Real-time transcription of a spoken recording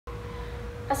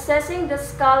assessing the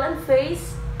skull and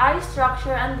face, eye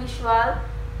structure and visual,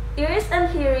 ears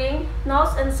and hearing,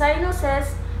 nose and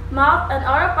sinuses, mouth and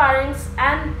oropharynx,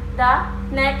 and the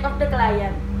neck of the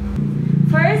client.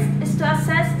 First is to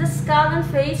assess the skull and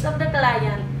face of the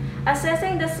client.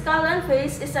 Assessing the skull and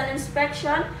face is an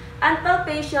inspection and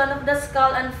palpation of the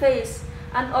skull and face,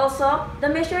 and also the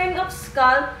measuring of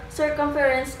skull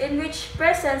circumference, in which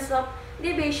presence of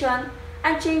deviation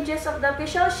and changes of the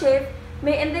facial shape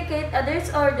may indicate a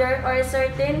disorder or a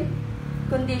certain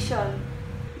condition.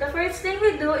 The first thing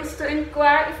we do is to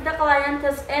inquire if the client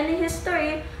has any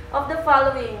history of the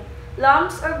following: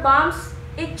 lumps or bumps,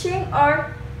 itching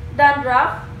or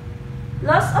dandruff,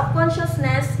 loss of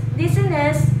consciousness,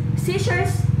 dizziness,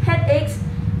 seizures, headaches,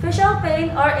 facial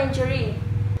pain, or injury.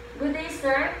 Good day,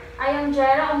 sir. I am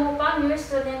Jera Umupang, your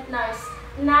student nurse.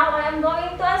 Now I am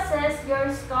going to assess your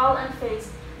skull and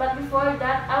face. But before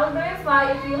that, I will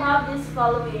verify if you have this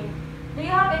following. Do you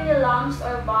have any lumps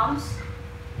or bumps?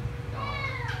 No.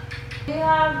 Do you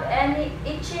have any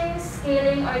itching,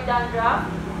 scaling, or dandruff?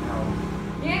 No.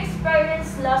 Do you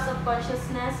experience loss of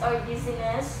consciousness or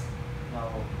dizziness? No.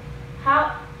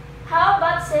 How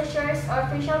about seizures or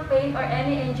facial pain or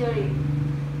any injury?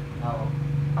 No.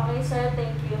 Okay, sir,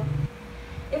 thank you.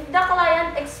 If the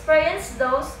client experienced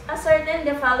those, ascertain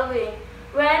the following: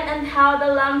 when and how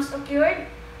the lumps occurred,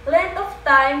 length of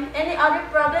time, any other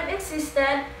problem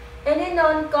existed, any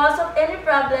known cause of any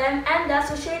problem, and the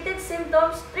associated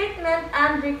symptoms, treatment,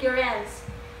 and recurrence.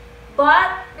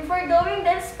 But before doing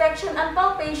the inspection and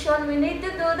palpation, we need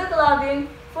to do the gloving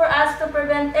for us to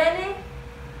prevent any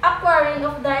acquiring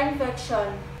of the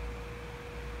infection.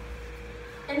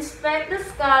 Inspect the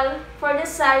skull for the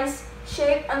size,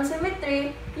 shape, and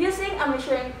symmetry using a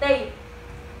measuring tape.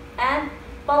 And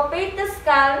palpate the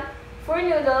skull for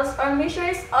nodules or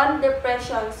measures on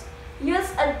depressions. Use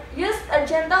a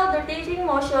gentle rotating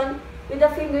motion with the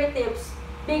fingertips.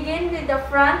 Begin with the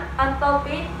front and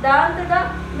palpate down to the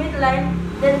midline,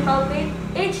 then palpate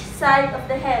each side of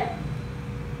the head.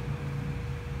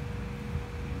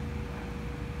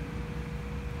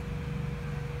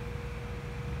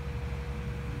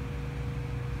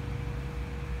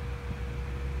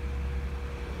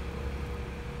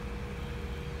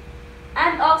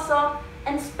 And also,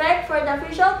 inspect for the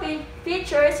facial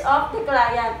features of the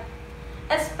client.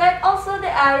 Inspect also the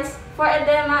eyes for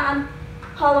edema and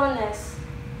hollowness.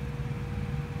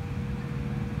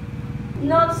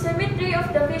 Note symmetry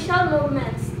of the facial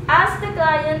movements. Ask the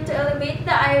client to elevate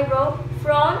the eyebrow,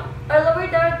 frown, or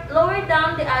lower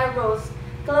down the eyebrows.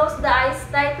 Close the eyes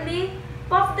tightly,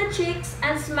 puff the cheeks,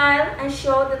 and smile and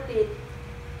show the teeth.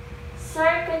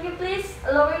 Sir, can you please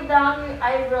lower down your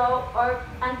eyebrow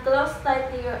and close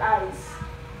tightly your eyes?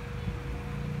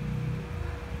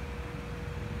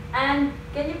 And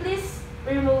can you please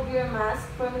remove your mask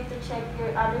for me to check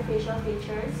your other facial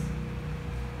features?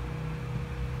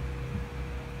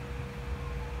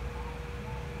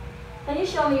 Can you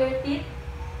show me your teeth?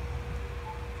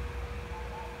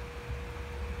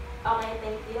 Okay,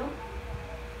 thank you.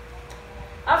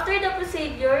 After the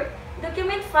procedure,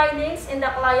 document findings in the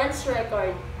client's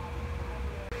record.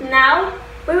 Now,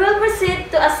 we will proceed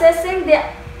to assessing the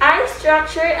eye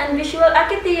structure and visual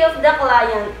acuity of the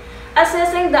client.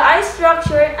 Assessing the eye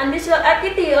structure and visual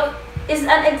acuity is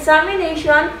an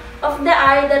examination of the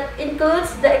eye that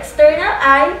includes the external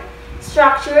eye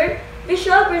structure,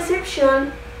 visual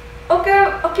perception,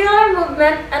 ocular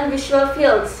movement, and visual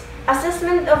fields.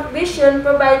 Assessment of vision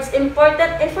provides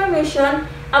important information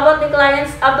about the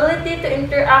client's ability to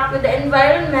interact with the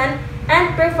environment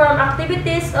and perform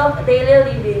activities of daily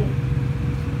living.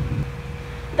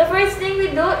 The first thing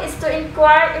we do is to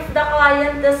inquire if the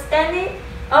client does any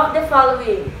of the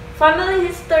following: family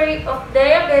history of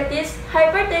diabetes,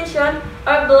 hypertension,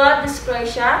 or blood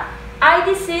dyscrasia, eye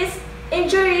disease,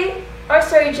 injury or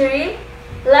surgery,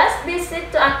 last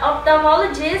visit to an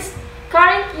ophthalmologist,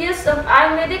 current use of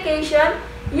eye medication,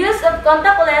 use of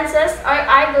contact lenses or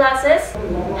eyeglasses,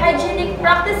 hygienic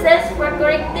practices for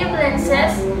corrective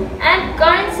lenses, and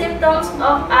current symptoms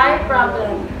of eye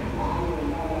problem.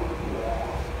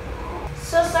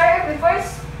 So sir, before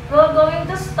we're going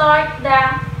to start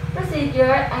the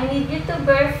procedure, I need you to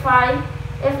verify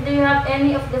if do you have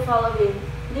any of the following.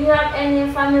 Do you have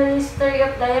any family history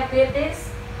of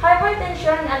diabetes,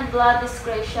 hypertension, and blood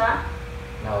dyscrasia?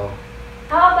 No.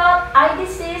 How about eye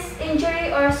disease,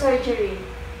 injury, or surgery?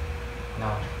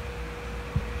 No.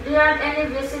 Do you have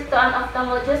any visit to an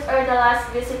ophthalmologist or the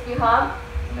last visit you have?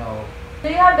 No. Do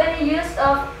you have any use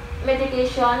of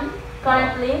medication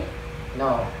currently?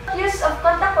 No. Use of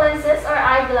contact lenses or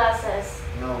eyeglasses?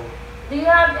 No. Do you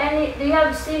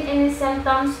have seen any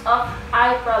symptoms of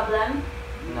eye problem?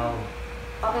 No.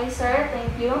 Okay, sir.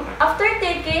 Thank you. After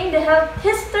taking the health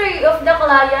history of the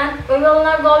client, we will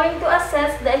now going to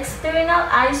assess the external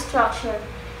eye structure.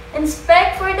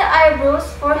 Inspect for the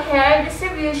eyebrows, for hair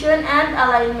distribution and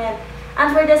alignment,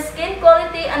 and for the skin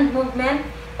quality and movement.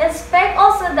 Inspect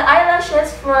also the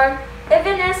eyelashes for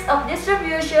evenness of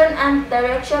distribution and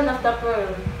direction of the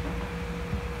curl.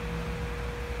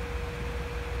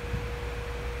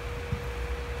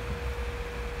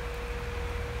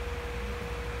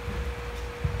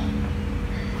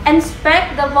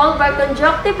 Inspect the bulbar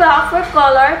conjunctiva for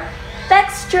color,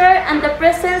 texture, and the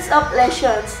presence of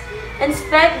lesions.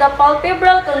 Inspect the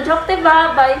palpebral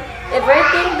conjunctiva by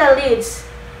everting the lids.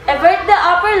 Evert the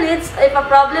upper lids if a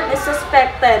problem is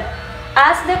suspected.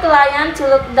 Ask the client to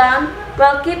look down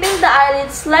while keeping the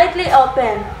eyelids slightly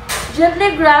open.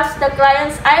 Gently grasp the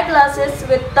client's eyeglasses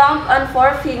with thumb and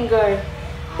forefinger.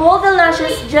 Pull the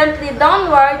lashes gently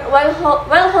downward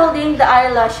while holding the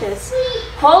eyelashes.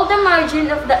 Hold the margin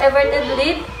of the everted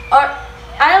lid or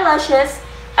eyelashes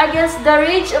against the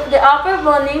ridge of the upper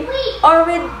bony or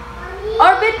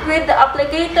orbit with the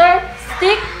applicator,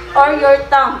 stick, or your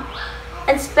thumb.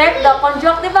 Inspect the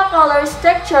conjunctiva color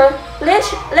structure,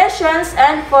 lesions,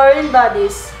 and foreign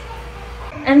bodies.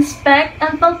 Inspect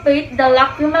and palpate the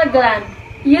lacrimal gland.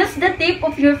 Use the tip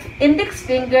of your index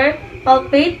finger,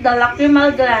 palpate the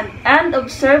lacrimal gland, and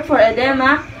observe for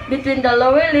edema between the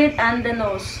lower lid and the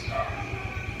nose.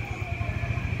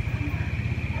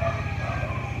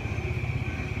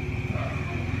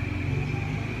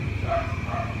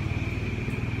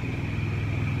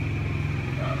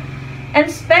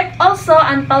 Inspect also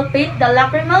and palpate the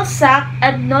lacrimal sac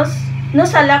and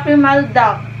nasolacrimal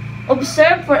duct.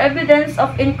 Observe for evidence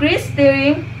of increased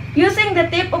tearing. Using the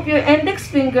tip of your index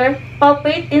finger,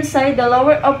 palpate inside the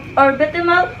lower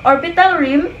orbital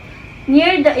rim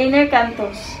near the inner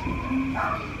canthus.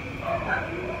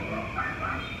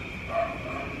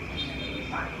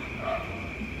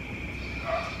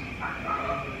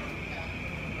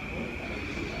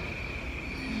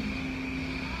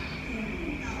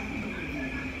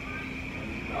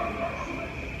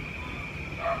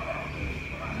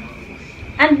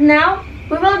 And now,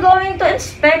 we will going to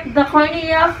inspect the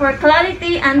cornea for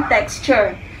clarity and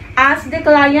texture. Ask the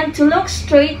client to look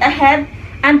straight ahead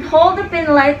and hold the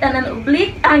pin light at an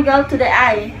oblique angle to the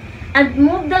eye, and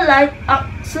move the light up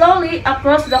slowly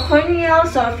across the corneal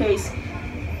surface.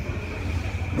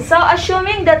 So,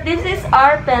 assuming that this is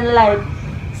our pen light,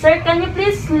 sir, can you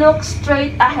please look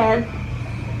straight ahead?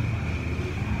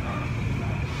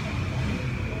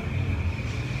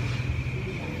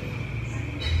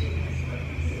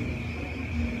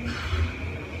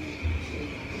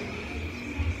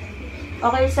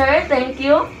 Okay, sir, thank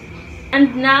you.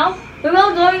 And now, we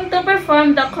will going to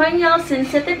perform the corneal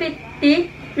sensitivity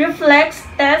reflex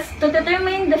test to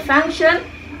determine the function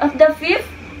of the fifth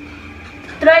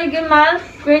trigeminal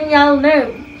cranial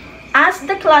nerve. Ask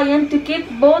the client to keep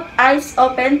both eyes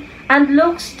open and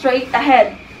look straight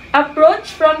ahead.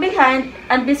 Approach from behind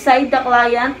and beside the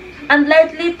client and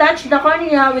lightly touch the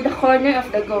cornea with the corner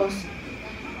of the gauze.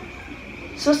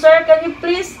 So, sir, can you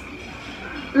please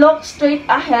look straight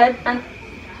ahead and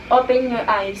open your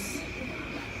eyes.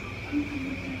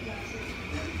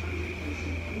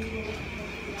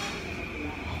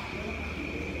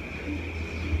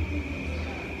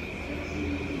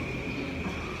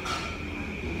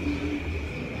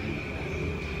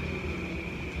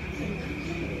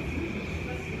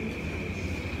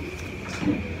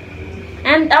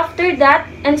 And after that,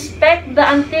 inspect the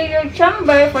anterior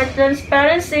chamber for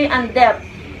transparency and depth.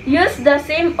 Use the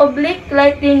same oblique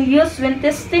lighting used when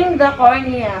testing the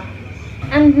cornea.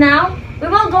 And now, we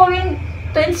will going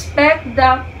to inspect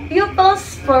the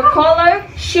pupils for color,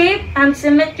 shape, and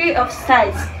symmetry of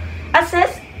size.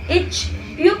 Assess each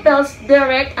pupil's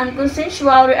direct and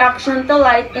consensual reaction to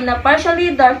light in a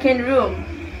partially darkened room.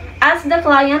 Ask the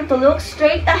client to look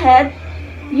straight ahead.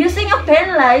 Using a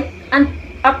pen light and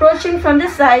approaching from the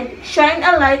side, shine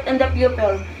a light on the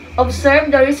pupil. Observe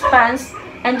the response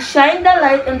and shine the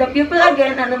light on the pupil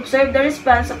again and observe the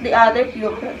response of the other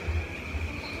pupil.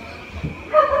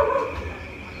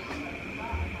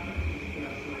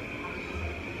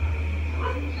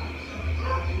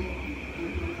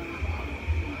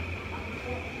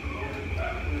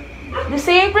 The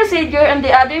same procedure on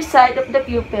the other side of the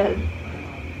pupil.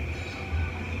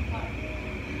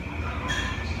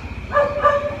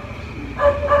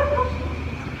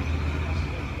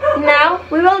 Now,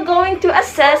 we will going to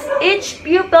assess each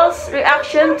pupil's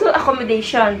reaction to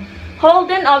accommodation.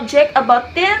 Hold an object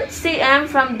about 10 cm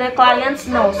from the client's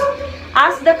nose.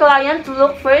 Ask the client to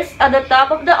look first at the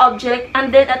top of the object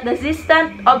and then at the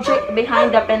distant object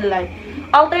behind the pen light.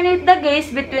 Alternate the gaze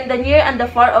between the near and the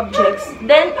far objects.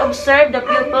 Then observe the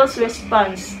pupil's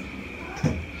response.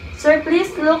 Sir,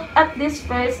 please look at this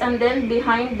first and then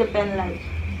behind the pen light.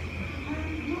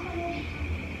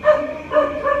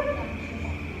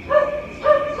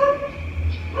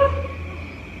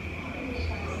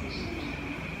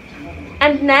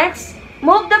 And next,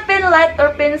 move the pen light or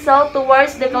pencil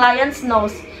towards the client's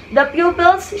nose. The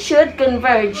pupils should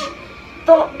converge.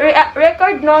 To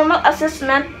record normal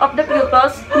assessment of the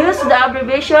pupils, use the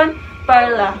abbreviation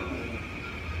PARLA.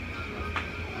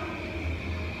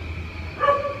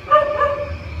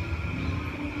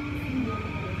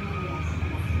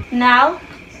 Now,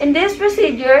 in this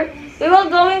procedure, we will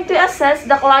going to assess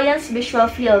the client's visual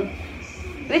field,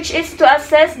 which is to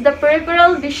assess the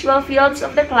peripheral visual fields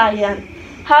of the client.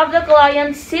 Have the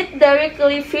client sit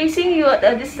directly facing you at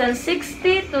a distance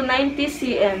 60 to 90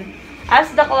 cm.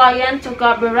 Ask the client to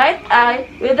cover right eye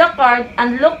with the card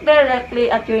and look directly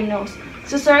at your nose.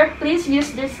 So sir, please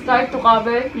use this card to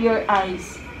cover your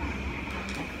eyes.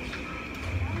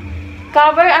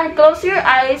 Cover and close your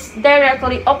eyes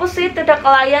directly opposite to the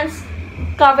client's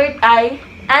covered eye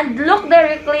and look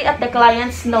directly at the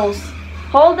client's nose.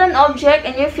 Hold an object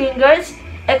in your fingers,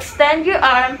 extend your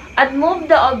arm, and move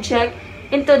the object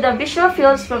into the visual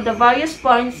fields from the various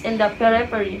points in the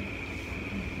periphery.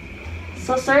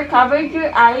 So sir, cover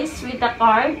your eyes with the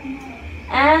card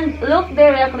and look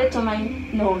directly to my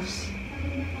nose.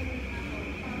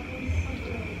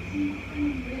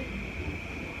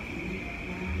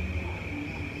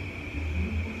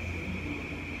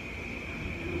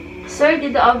 Sir,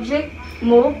 did the object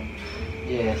move?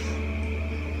 Yes.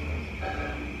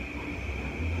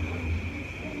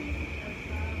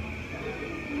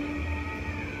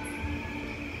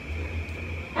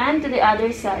 And to the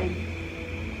other side.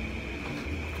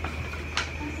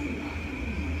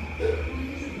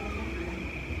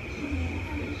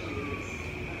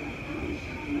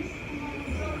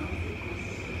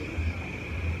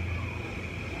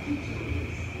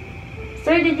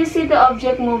 Sir, did you see the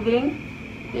object moving?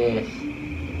 Yes.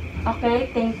 Okay,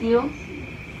 thank you.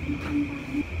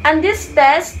 And this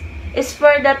test is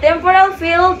for the temporal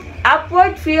field,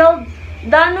 upward field,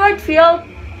 downward field,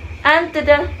 and to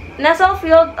the nasal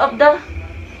field of the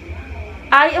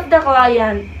eye of the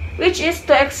client, which is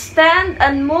to extend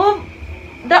and move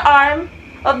the arm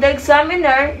of the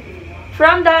examiner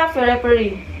from the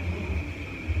periphery.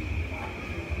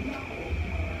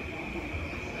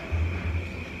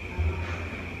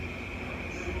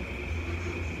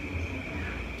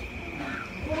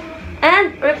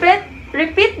 And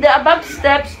repeat the above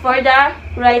steps for the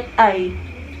right eye.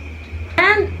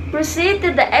 And proceed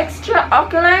to the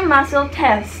extraocular muscle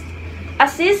test.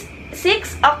 Assist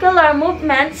 6 ocular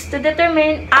movements to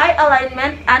determine eye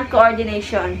alignment and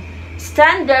coordination.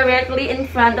 Stand directly in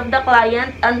front of the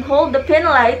client and hold the pen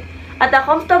light at a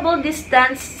comfortable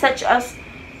distance such as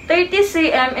 30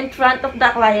 cm in front of the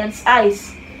client's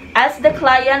eyes. Ask the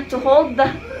client to hold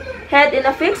the head in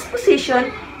a fixed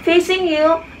position facing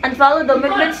you and follow the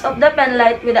movements of the pen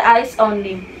light with the eyes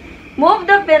only. Move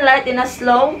the pen light in a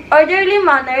slow, orderly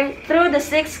manner through the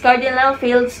 6 cardinal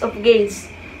fields of gaze.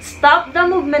 Stop the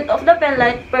movement of the pen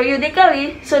light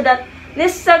periodically so that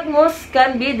nystagmus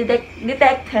can be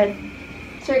detected.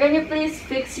 Sir, can you please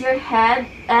fix your head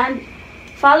and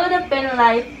follow the pen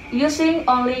light using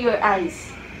only your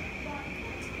eyes?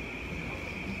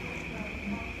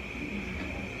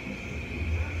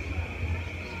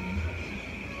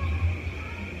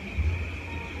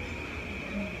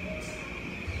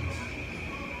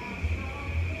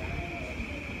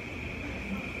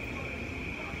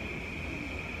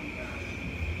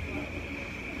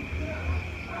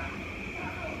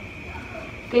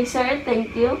 Okay, sir,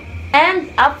 thank you. And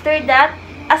after that,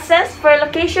 assess for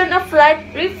location of light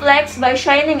reflex by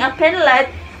shining a pen light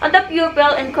on the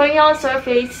pupil and corneal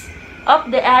surface of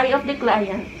the eye of the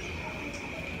client.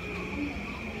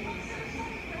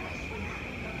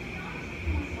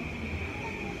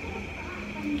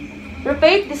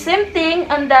 Repeat the same thing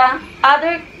on the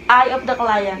other eye of the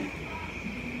client.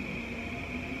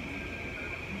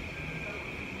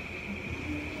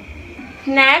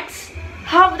 Next,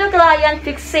 have the client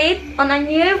fixate on a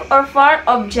near or far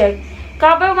object.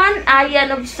 Cover one eye and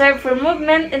observe for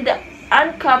movement in the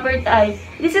uncovered eye.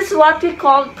 This is what we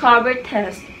call cover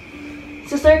test.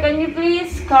 So sir, can you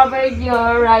please cover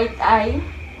your right eye?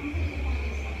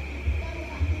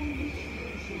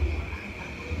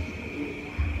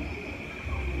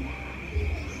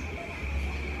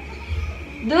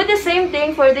 Do the same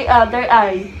thing for the other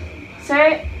eye.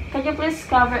 Sir, can you please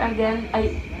cover again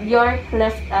your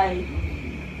left eye?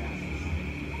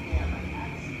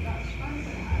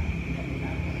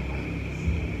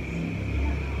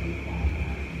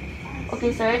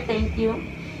 Okay, sir. Thank you.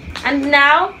 And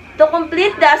now, to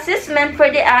complete the assessment for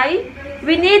the eye,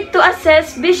 we need to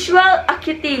assess visual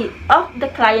acuity of the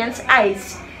client's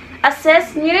eyes.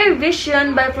 Assess near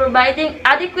vision by providing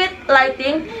adequate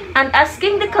lighting and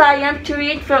asking the client to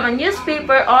read from a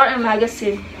newspaper or a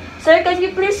magazine. Sir, can you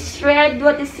please read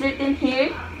what is written here?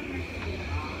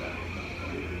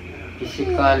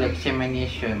 Physical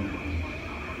examination.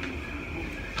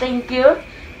 Thank you.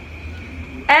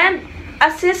 And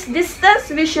assist distance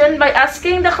vision by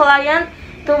asking the client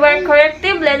to wear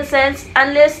corrective lenses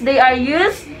unless they are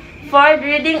used for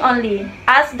reading only.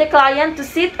 Ask the client to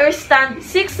sit or stand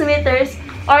 6 meters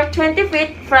or 20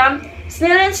 feet from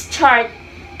Snellen's chart.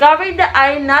 Cover the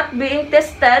eye not being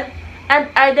tested and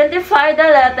identify the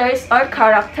letters or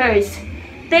characters.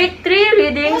 Take 3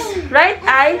 readings, right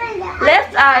eye,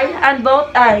 left eye, and both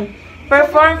eye.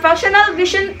 Perform functional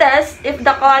vision test if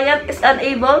the client is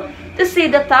unable to see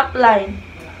the top line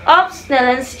of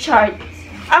Snellen's chart.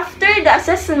 After the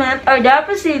assessment or the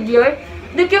procedure,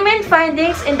 document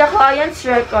findings in the client's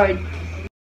record.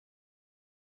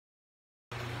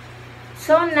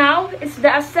 So now is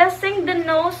the assessing the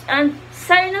nose and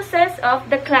sinuses of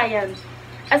the client.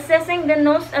 Assessing the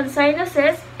nose and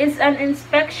sinuses is an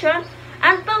inspection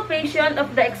and palpation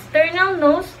of the external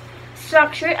nose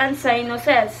structure and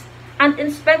sinuses, and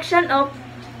inspection of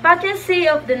patency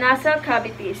of the nasal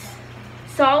cavities.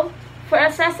 So, for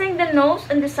assessing the nose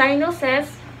and the sinuses,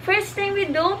 first thing we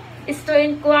do is to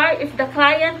inquire if the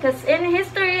client has any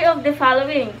history of the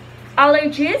following: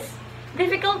 allergies,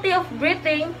 difficulty of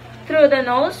breathing through the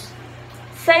nose,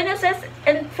 sinuses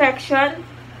infection,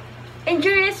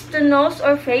 injuries to nose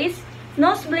or face,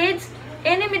 nosebleeds,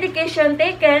 any medication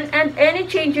taken, and any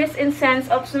changes in sense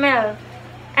of smell.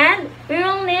 And we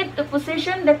will need to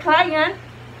position the client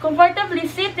comfortably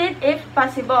seated if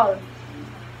possible.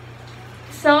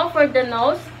 So for the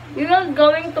nose, we will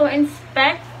going to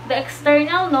inspect the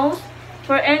external nose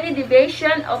for any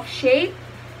deviation of shape,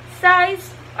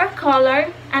 size, or color,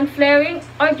 and flaring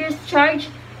or discharge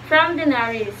from the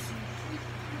nariz.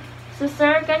 So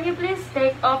sir, can you please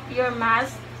take off your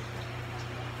mask?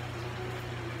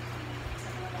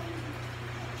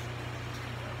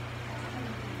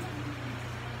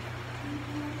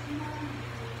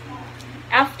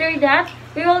 After that,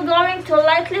 we will going to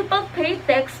lightly palpate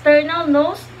the external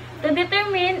nose to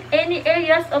determine any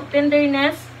areas of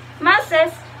tenderness,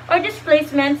 masses, or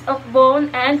displacements of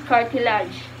bone and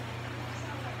cartilage.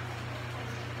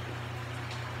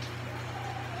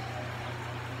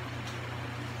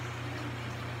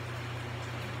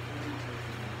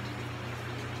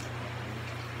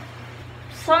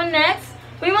 So next,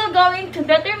 we will going to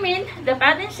determine the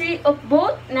patency of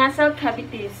both nasal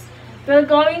cavities. We are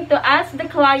going to ask the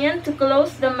client to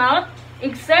close the mouth,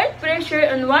 exert pressure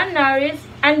on one nariz,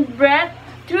 and breathe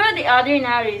through the other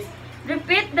nariz.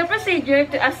 Repeat the procedure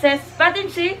to assess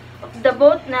patency of the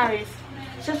both nariz.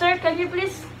 So sir, can you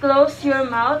please close your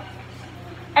mouth?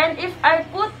 And if I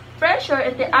put pressure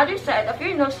in the other side of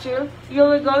your nostril, you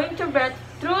are going to breathe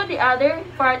through the other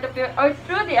part of your, or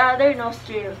through the other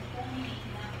nostril.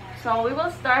 So we will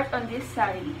start on this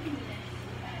side.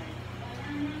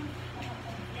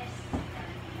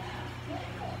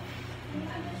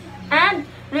 And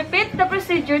repeat the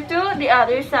procedure to the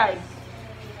other side.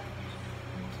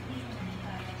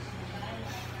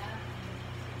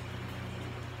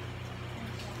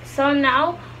 So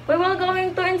now, we will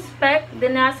going to inspect the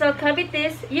nasal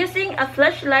cavities using a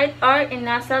flashlight or a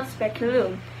nasal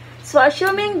speculum. So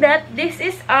assuming that this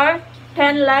is our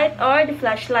pen light or the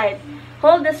flashlight,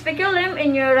 hold the speculum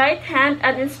in your right hand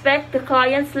and inspect the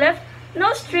client's left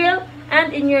nostril,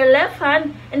 and in your left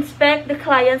hand, inspect the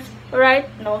client's right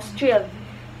nostril.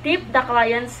 Tip the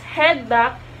client's head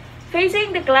back,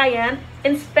 facing the client.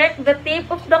 Inspect the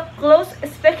tip of the closed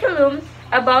speculum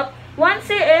about 1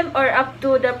 cm or up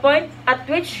to the point at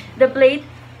which the blade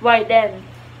widens.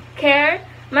 Care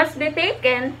must be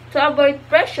taken to avoid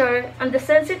pressure on the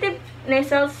sensitive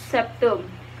nasal septum.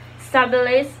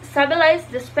 Stabilize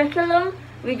the speculum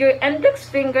with your index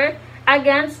finger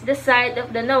against the side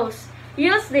of the nose.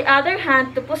 Use the other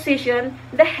hand to position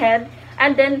the head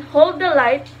and then hold the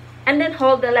light.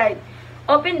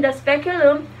 Open the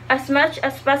speculum as much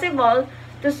as possible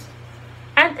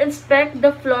and inspect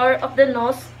the floor of the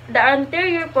nose, the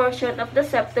anterior portion of the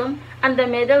septum, and the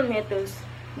middle meatus.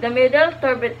 The middle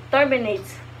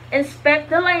turbinates. Inspect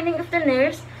the lining of the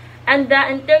nerves and the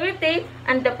integrity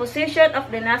and the position of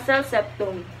the nasal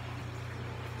septum.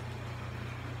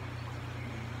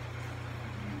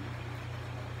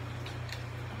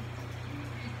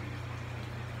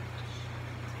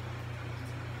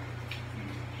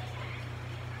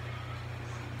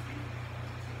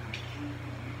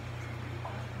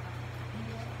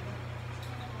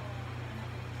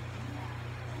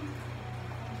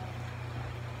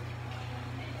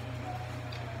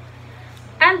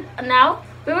 Now,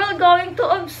 we will going to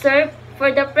observe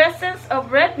for the presence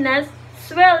of redness,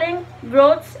 swelling,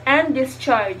 growths, and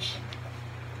discharge.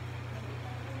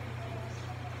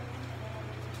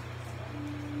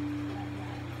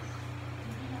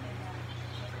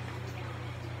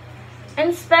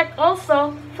 Inspect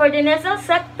also for the nasal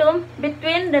septum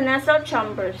between the nasal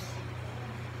chambers.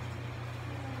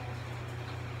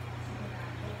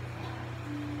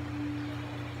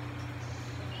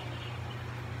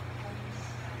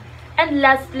 And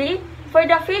lastly, for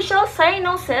the facial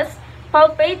cyanosis,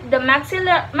 palpate the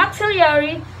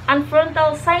maxillary and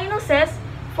frontal cyanosis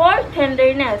for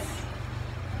tenderness.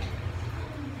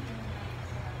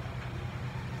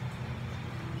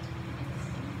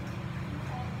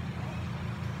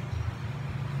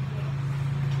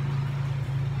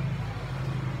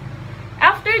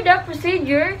 After the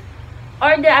procedure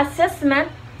or the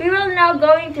assessment, we will now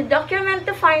going to document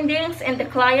the findings in the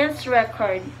client's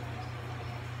record.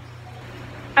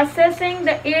 Assessing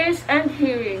the ears and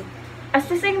hearing.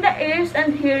 Assessing the ears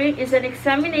and hearing is an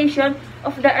examination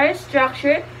of the ear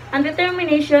structure and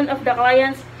determination of the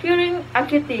client's hearing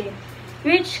acuity,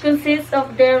 which consists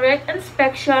of direct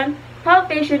inspection,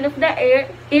 palpation of the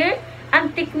ear,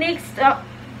 and techniques to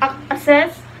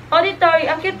assess auditory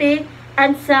acuity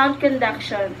and sound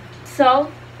conduction. So,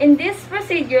 in this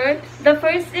procedure, the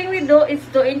first thing we do is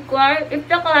to inquire if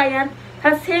the client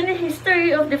has any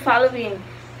history of the following: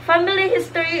 family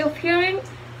history of hearing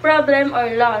problem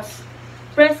or loss,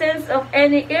 presence of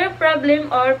any ear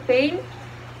problem or pain,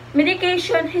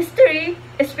 medication history,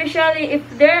 especially if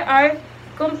there are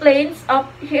complaints of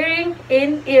hearing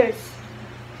in ears,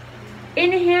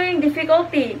 any hearing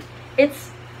difficulty,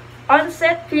 its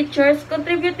onset, features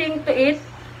contributing to it,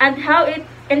 and how it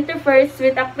interferes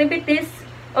with activities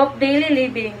of daily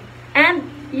living, and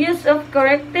use of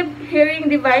corrective hearing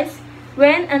device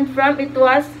when and from it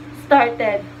was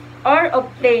started or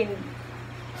obtained.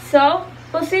 So,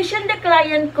 position the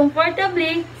client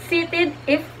comfortably seated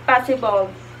if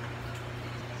possible.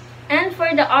 And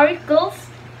for the auricles,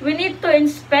 we need to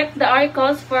inspect the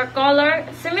auricles for color,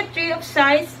 symmetry of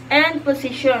size, and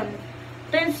position.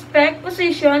 To inspect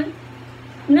position,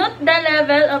 note the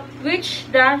level at which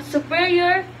the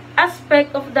superior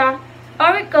aspect of the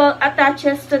auricle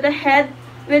attaches to the head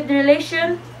with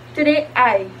relation to the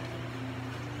eye.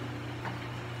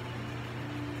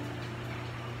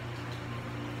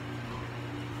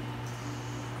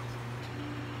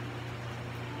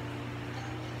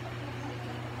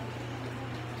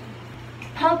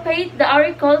 Palpate the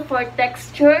auricle for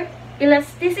texture,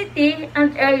 elasticity,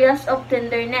 and areas of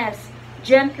tenderness.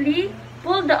 Gently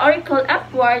pull the auricle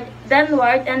upward,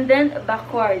 downward, and then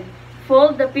backward.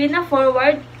 Fold the pinna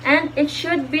forward, and it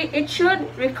should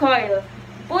recoil.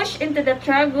 Push into the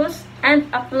tragus and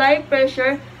apply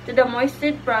pressure to the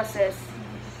moistened process.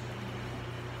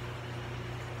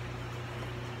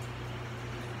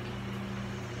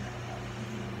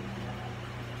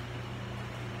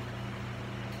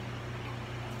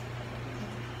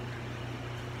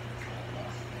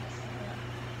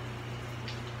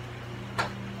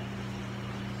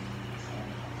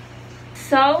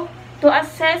 So, to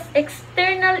assess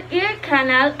external ear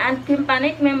canal and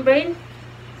tympanic membrane,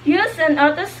 use an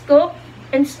otoscope.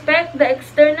 Inspect the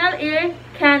external ear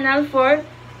canal for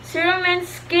cerumen,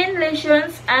 skin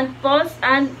lesions, and pus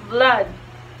and blood.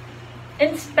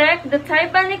 Inspect the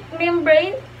tympanic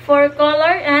membrane for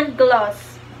color and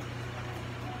gloss.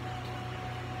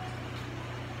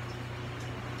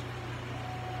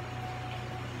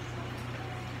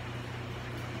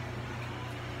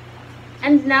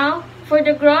 And now, for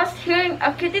the gross hearing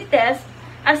acuity test,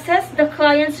 assess the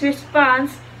client's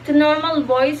response to normal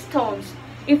voice tones.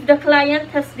 If the client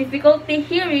has difficulty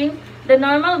hearing the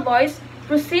normal voice,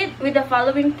 proceed with the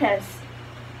following test.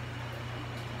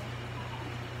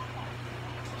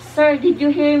 Sir, did you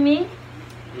hear me?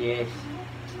 Yes.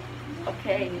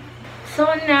 Okay. So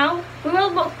now, we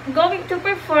will going to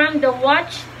perform the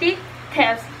watch tick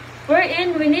test,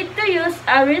 wherein we need to use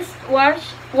a wrist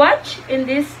watch in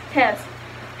this test.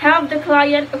 Have the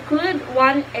client occlude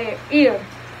one ear.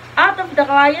 Out of the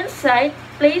client's sight,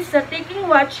 place the ticking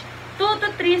watch 2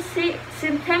 to 3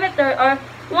 cm or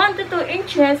 1 to 2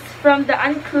 inches from the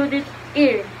uncluded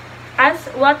ear. As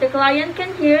what the client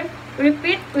can hear,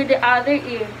 repeat with the other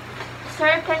ear.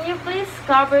 Sir, can you please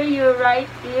cover your right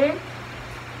ear?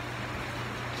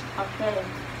 Okay.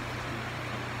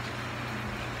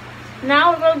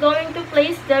 Now we're going to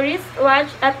place the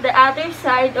wristwatch at the other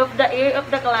side of the ear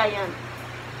of the client.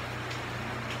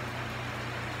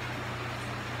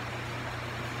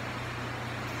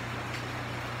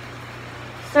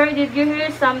 Sir, did you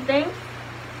hear something?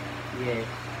 Yes.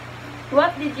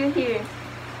 What did you hear?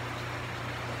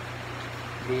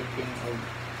 beating of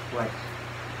what?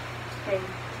 Okay.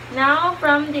 Now,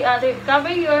 from the other,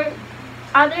 cover your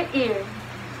other ear.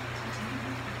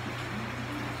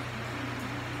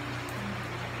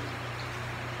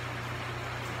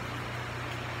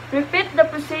 Repeat the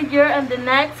procedure on the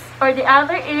next or the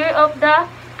other ear of the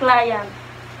client.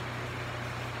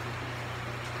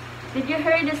 Did you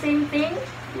hear the same thing?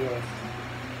 Yes.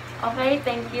 Okay,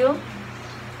 thank you.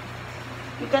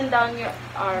 You can down your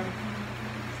arm.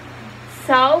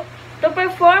 So, to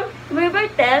perform Weber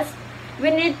test, we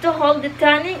need to hold the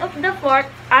turning of the fork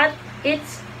at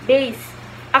its base.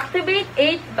 Activate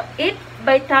it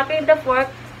by tapping the fork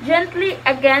gently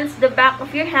against the back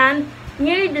of your hand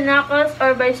near the knuckles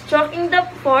or by stroking the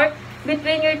fork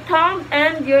between your thumb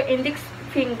and your index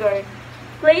finger.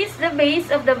 Place the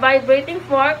base of the vibrating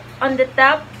fork on the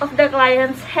top of the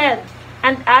client's head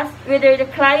and ask whether the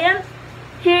client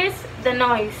hears the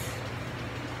noise.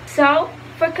 So,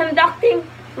 for conducting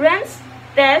Heent's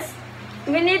test,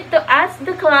 we need to ask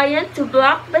the client to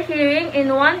block the hearing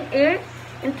in one ear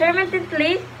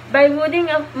intermittently by moving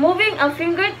a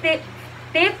fingertip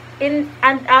in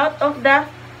and out of the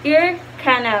ear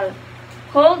canal.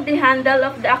 Hold the handle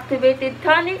of the activated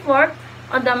tuning fork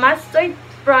on the mastoid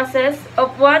process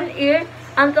of one ear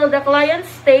until the client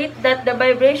states that the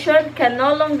vibration can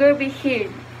no longer be heard.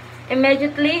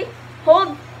 Immediately,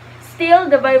 hold still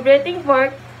the vibrating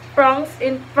fork prongs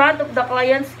in front of the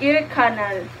client's ear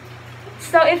canal.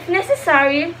 So if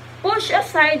necessary, push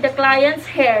aside the client's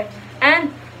hair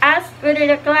and ask whether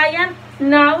the client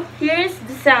now hears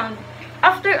the sound.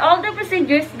 After all the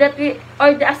procedures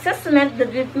or the assessment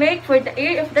that we make for the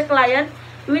ear of the client,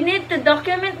 we need to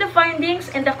document the findings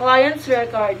in the client's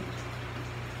record.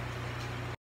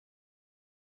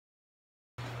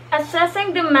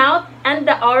 Assessing the mouth and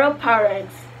the oropharynx.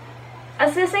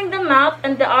 Assessing the mouth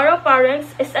and the oropharynx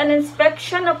is an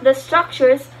inspection of the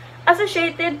structures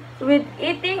associated with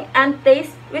eating and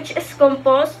taste, which is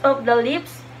composed of the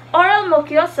lips, oral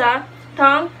mucosa,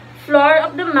 tongue, floor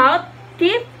of the mouth,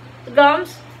 teeth,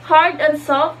 gums, hard and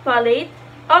soft palate,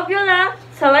 uvula,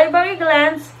 salivary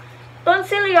glands,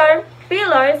 tonsillar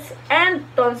pillars, and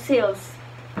tonsils.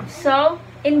 So,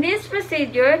 in this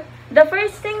procedure, the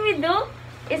first thing we do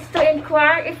is to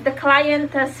inquire if the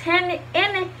client has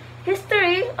any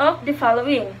history of the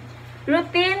following: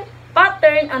 routine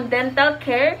pattern on dental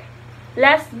care,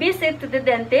 last visit to the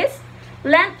dentist,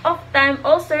 length of time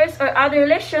ulcers or other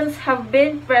lesions have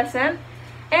been present,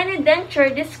 any denture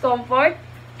discomfort,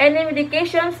 any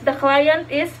medications the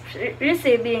client is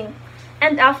receiving.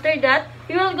 And after that,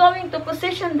 we will going to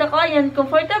position the client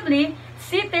comfortably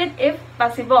seated if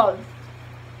possible.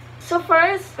 So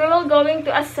first, we will going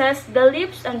to assess the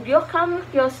lips and buccal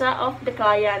mucosa of the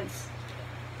clients.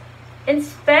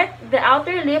 Inspect the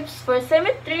outer lips for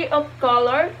symmetry of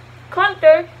color,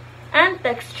 contour, and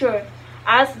texture.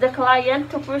 Ask the client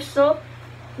to pursue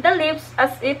the lips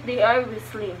as if they are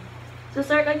bristling. So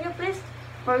sir, can you please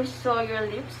pursue your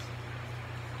lips?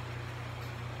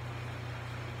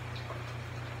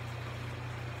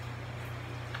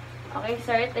 Okay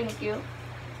sir, thank you.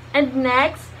 And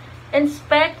next,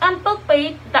 inspect and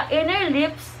palpate the inner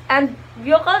lips and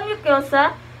buccal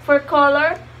mucosa for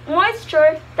color,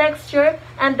 moisture, texture,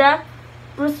 and the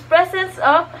presence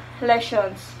of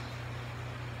lesions.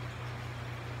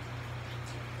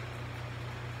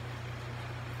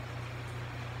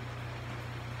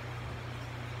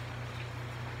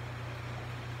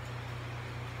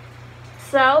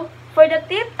 So, for the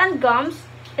teeth and gums,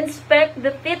 inspect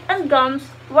the teeth and gums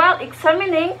while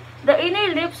examining the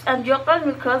inner lips and buccal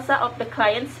mucosa of the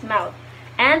client's mouth.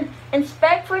 And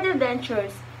inspect for the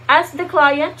dentures. Ask the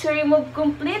client to remove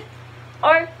complete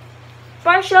or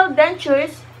partial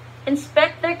dentures,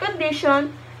 inspect their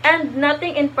condition, and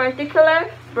nothing in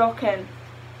particular broken.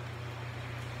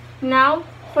 Now,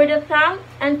 for the tongue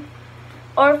and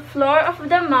or floor of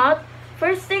the mouth,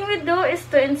 first thing we do is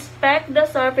to inspect the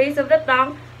surface of the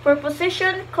tongue for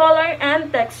position, color,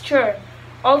 and texture.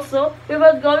 Also, we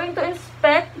will going to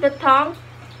inspect the tongue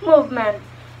movement.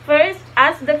 First,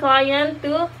 ask the client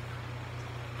to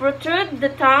protrude the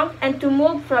tongue and to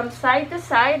move from side to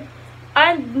side,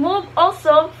 and move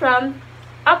also from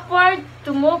upward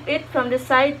to move it from the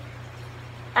side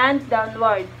and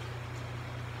downward.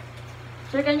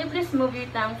 So can you please move your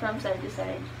tongue from side to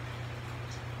side?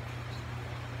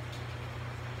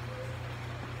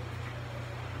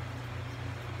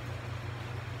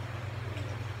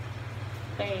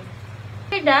 Okay.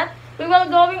 After that, we will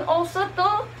going also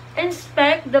to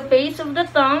inspect the base of the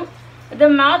tongue, the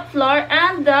mouth floor,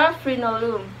 and the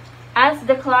frenulum. Ask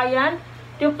the client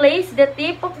to place the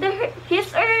tip of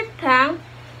his or her tongue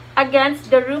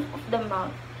against the roof of the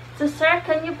mouth. So sir,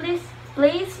 can you please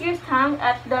place your tongue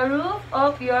at the roof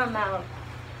of your mouth?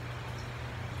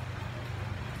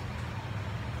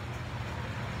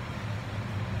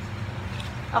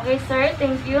 Okay sir,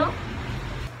 thank you.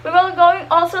 We will going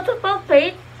also to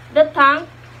palpate the tongue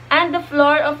and the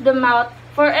floor of the mouth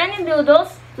for any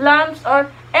noodles, lumps,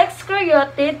 or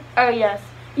excoriated areas.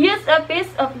 Use a piece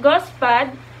of gauze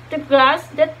pad to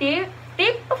grasp the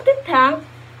tip of the tongue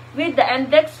with the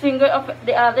index finger of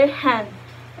the other hand.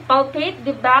 Palpate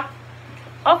the back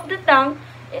of the tongue,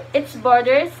 its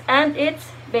borders, and its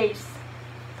base.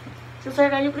 So sir,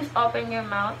 can you please open your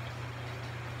mouth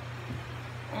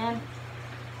and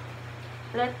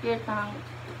let your tongue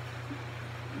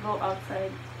go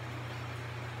outside.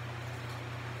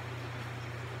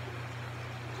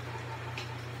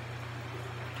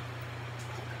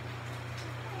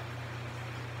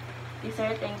 Yes,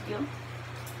 sir, thank you.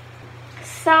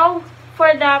 So,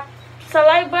 for the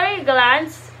salivary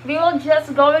glands, we will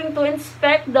just going to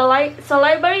inspect the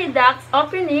salivary ducts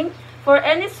opening for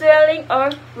any swelling or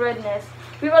redness.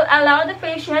 We will allow the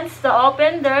patients to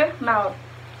open their mouth.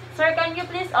 Sir, can you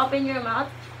please open your mouth?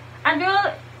 And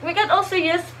we can also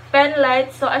use pen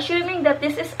light, so assuming that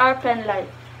this is our pen light.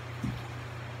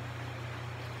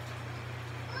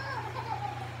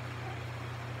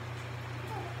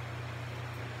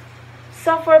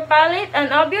 So for palate and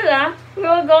uvula, we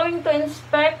are going to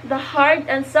inspect the hard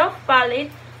and soft palate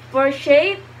for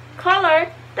shape,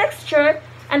 color, texture,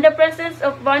 and the presence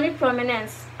of bony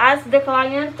prominence. Ask the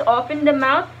client to open the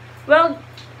mouth while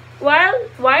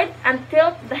wide and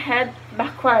tilt the head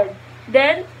backward.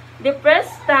 Then, depress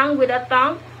tongue with a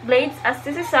tongue blades as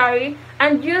necessary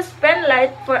and use pen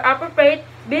light for appropriate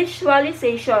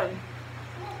visualization.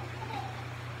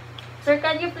 Sir,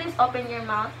 can you please open your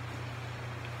mouth?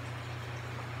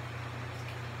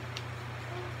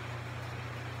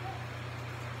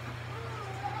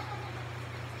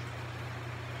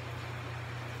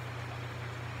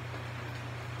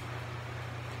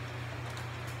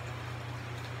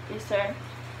 Yes, sir.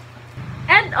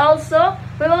 And also,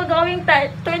 we will going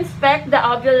to inspect the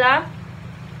uvula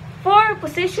for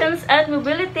positions and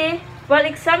mobility while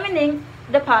examining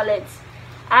the palates.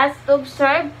 As to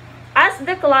observe, ask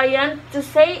the client to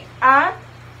say "ah"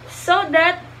 so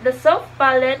that the soft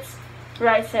palates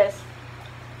rises.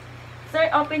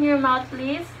 Sir, open your mouth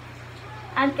please.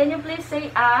 And can you please say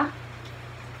 "ah"?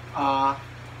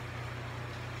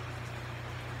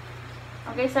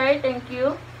 Okay, sir, thank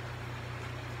you.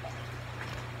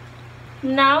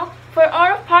 Now, for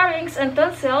oropharynx and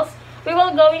tonsils, we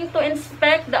will going to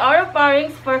inspect the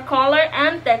oropharynx for color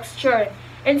and texture.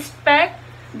 Inspect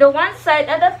the one side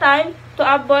at a time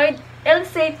to avoid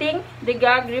eliciting the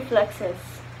gag reflexes.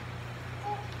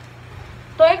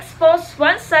 To expose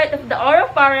one side of the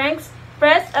oropharynx,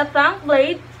 press a tongue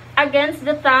blade against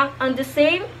the tongue on the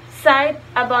same side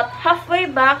about halfway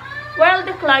back while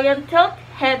the client tilt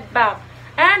head back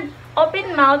and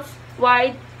open mouths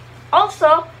wide.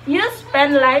 Also, use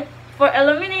pen light for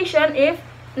illumination if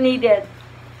needed.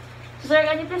 Sir,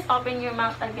 can you please open your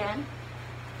mouth again?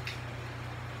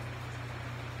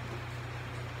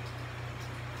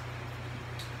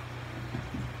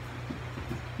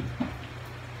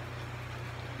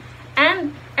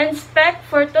 And inspect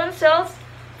for tonsils,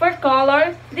 for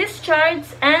color, discharge,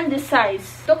 and the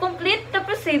size. To complete the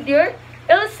procedure,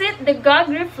 elicit the gag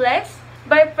reflex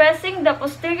by pressing the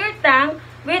posterior tongue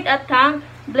with a tongue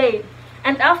blade.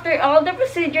 And after all the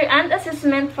procedure and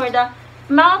assessment for the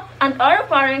mouth and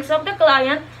oropharynx of the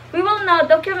client, we will now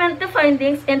document the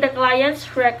findings in the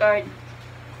client's record.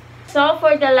 So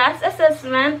for the last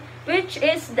assessment, which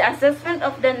is the assessment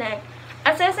of the neck.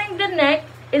 Assessing the neck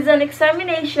is an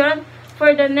examination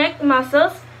for the neck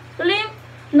muscles, lymph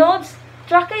nodes,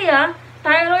 trachea,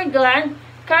 thyroid gland,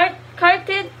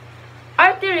 carotid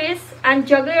arteries, and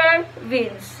jugular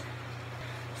veins.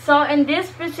 So in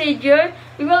this procedure,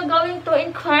 we will going to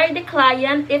inquire the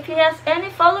client if he has any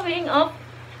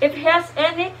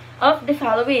of the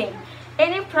following: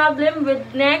 any problem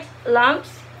with neck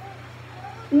lumps,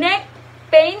 neck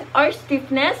pain or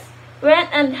stiffness, when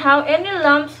and how any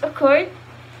lumps occurred,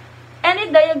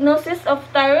 any diagnosis of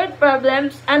thyroid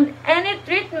problems, and any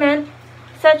treatment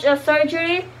such as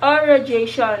surgery or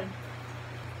radiation.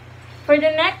 For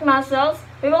the neck muscles,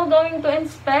 we will going to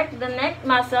inspect the neck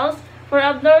muscles for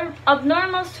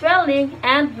abnormal swelling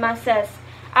and masses.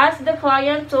 Ask the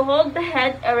client to hold the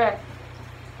head erect.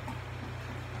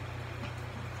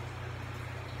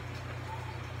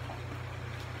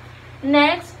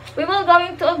 Next, we will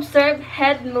going to observe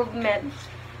head movement.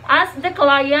 Ask the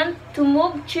client to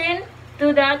move chin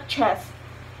to the chest.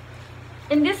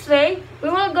 In this way, we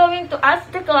will going to ask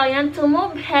the client to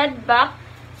move head back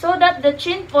so that the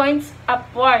chin points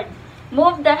upward.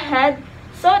 Move the head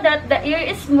so that the ear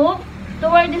is moved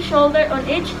toward the shoulder on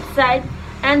each side,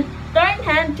 and turn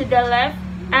hand to the left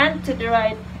and to the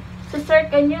right. So sir,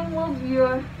 can you move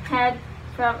your head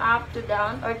from up to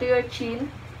down or to your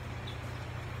chin?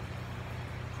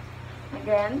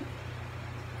 Again.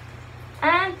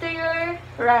 And to your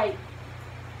right.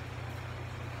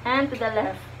 And to the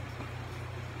left.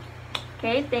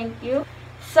 Okay, thank you.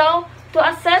 So, to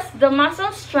assess the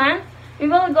muscle strength, we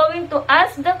will going to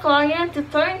ask the client to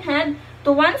turn head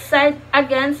to one side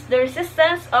against the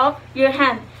resistance of your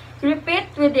hand.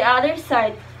 Repeat with the other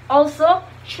side. Also,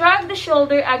 shrug the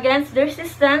shoulder against the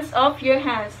resistance of your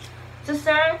hands. So,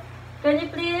 sir, can you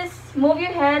please move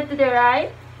your head to the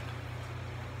right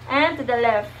and to the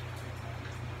left?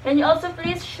 Can you also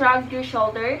please shrug your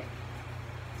shoulder?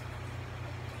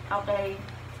 Okay.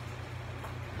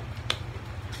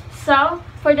 So,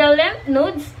 for the lymph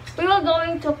nodes, we will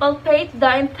going to palpate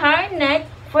the entire neck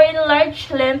for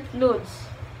enlarged lymph nodes.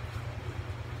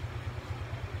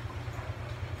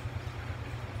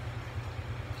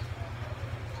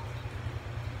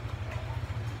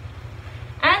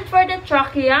 And for the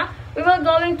trachea, we will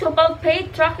going to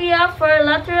palpate trachea for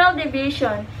lateral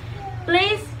deviation.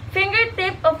 Place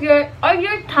fingertip of your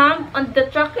thumb on the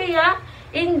trachea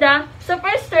in the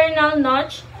suprasternal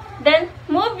notch. Then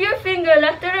move your finger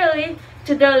laterally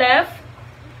to the left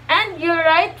and your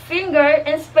right finger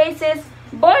in spaces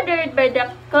bordered by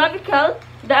the clavicle,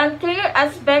 the anterior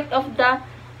aspect of the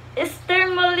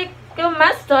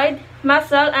sternocleidomastoid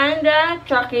muscle and the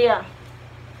trachea.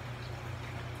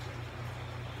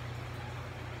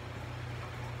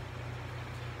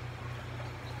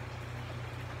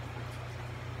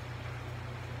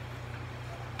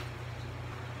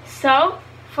 So,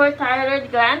 for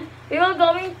thyroid gland, we will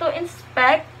going to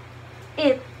inspect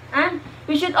it, and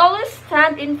we should always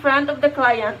stand in front of the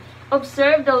client.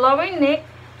 Observe the lower neck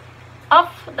of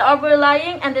the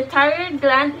overlying and the thyroid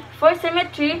gland for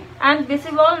symmetry and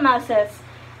visible masses.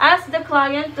 Ask the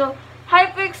client to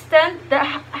hyperextend the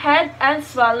head and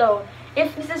swallow.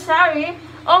 If necessary,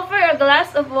 offer a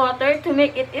glass of water to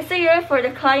make it easier for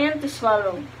the client to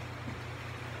swallow.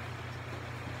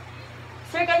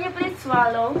 Sir, can you please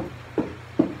swallow?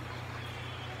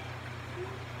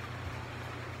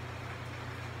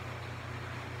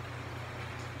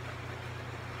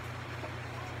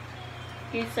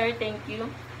 Okay, sir, thank you.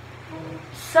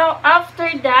 So,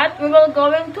 after that, we will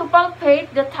going to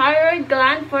palpate the thyroid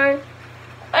gland for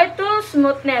tool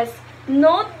smoothness.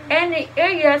 Note any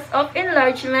areas of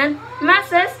enlargement,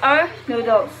 masses, or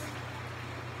nodules.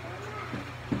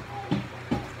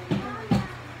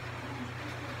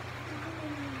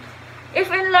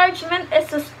 If enlargement is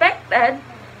suspected,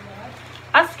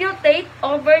 auscultate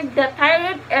over the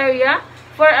thyroid area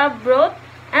for a broth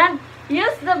and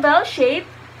use the bell-shaped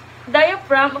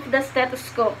diaphragm of the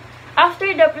stethoscope.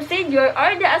 After the procedure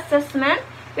or the assessment,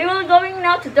 we will going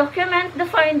now to document the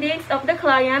findings of the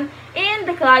client in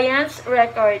the client's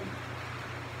record.